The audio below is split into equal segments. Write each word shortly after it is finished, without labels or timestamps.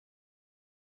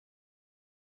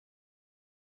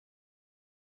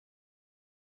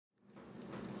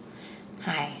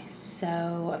Hi,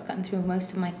 so I've gotten through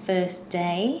most of my first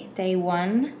day, day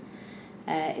one.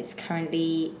 It's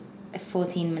currently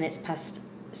 14 minutes past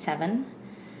 7.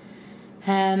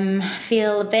 I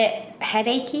feel a bit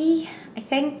headachy, I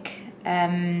think.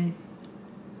 I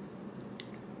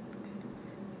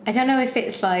don't know if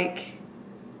it's like,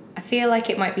 I feel like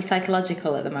it might be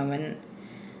psychological at the moment.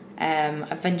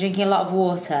 I've been drinking a lot of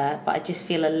water, but I just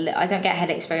feel I don't get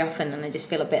headaches very often, and I just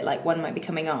feel a bit like one might be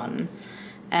coming on.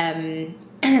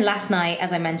 Last night,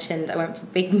 as I mentioned, I went for a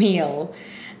big meal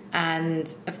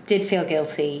and I did feel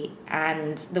guilty,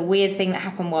 and the weird thing that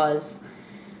happened was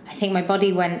I think my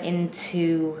body went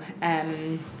into a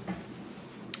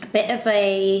bit of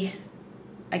I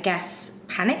guess,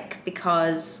 panic,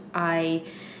 because I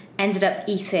ended up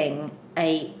eating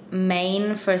a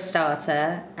main for a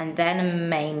starter and then a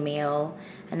main meal,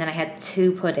 and then I had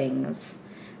 2 puddings,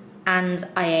 and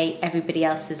I ate everybody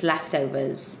else's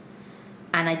leftovers.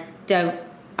 And I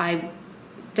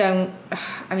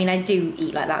mean, I do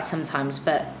eat like that sometimes,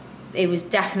 but it was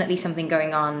definitely something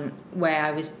going on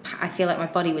where I feel like my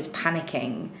body was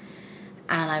panicking,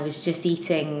 and I was just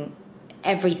eating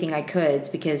everything I could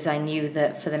because I knew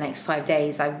that for the next 5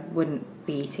 days I wouldn't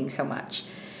be eating so much.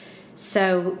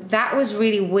 So that was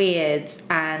really weird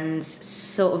and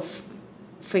sort of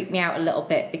freaked me out a little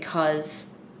bit,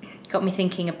 because it got me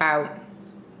thinking about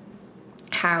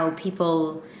how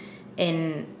people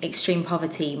in extreme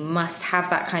poverty must have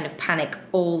that kind of panic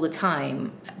all the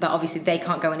time, but obviously they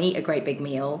can't go and eat a great big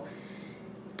meal,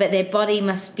 but their body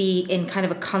must be in kind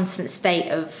of a constant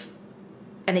state of,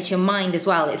 and it's your mind as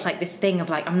well, it's like this thing of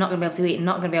like, I'm not gonna be able to eat, I'm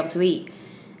not gonna be able to eat,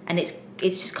 and it's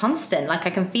just constant. Like, I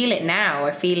can feel it now,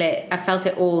 I felt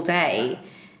it all day,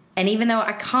 and even though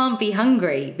I can't be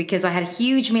hungry because I had a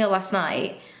huge meal last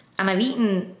night and I've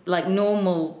eaten like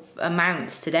normal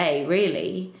amounts today,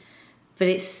 really, but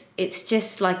it's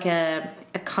just like a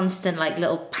constant like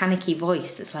little panicky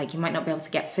voice that's like, you might not be able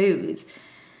to get food,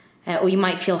 or you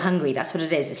might feel hungry. That's what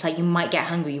it is. It's like, you might get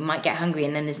hungry,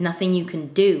 and then there's nothing you can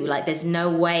do. Like, there's no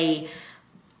way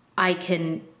I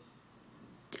can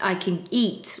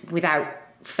eat without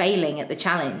failing at the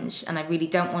challenge, and I really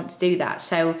don't want to do that.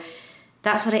 So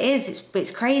that's what it is. It's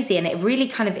crazy, and it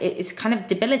really it's kind of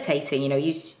debilitating. You know,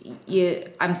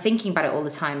 I'm thinking about it all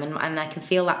the time, and I can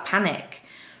feel that panic.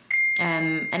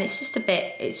 And it's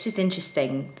just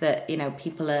interesting that, you know,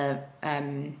 people are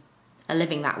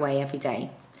living that way every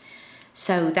day.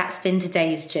 So that's been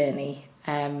today's journey.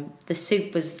 The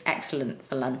soup was excellent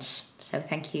for lunch, so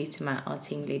thank you to Matt, our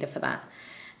team leader, for that.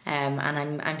 And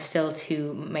I'm still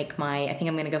to make I think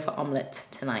I'm going to go for omelette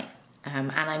tonight.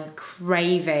 And I'm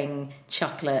craving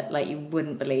chocolate like you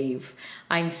wouldn't believe.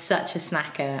 I'm such a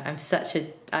snacker.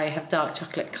 I have dark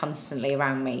chocolate constantly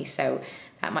around me, so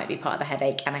that might be part of the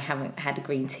headache. And I haven't had a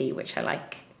green tea, which I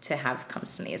like to have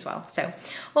constantly as well. So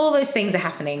all those things are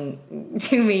happening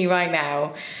to me right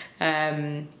now.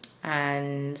 And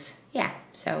yeah,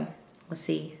 so we'll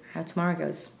see how tomorrow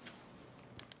goes.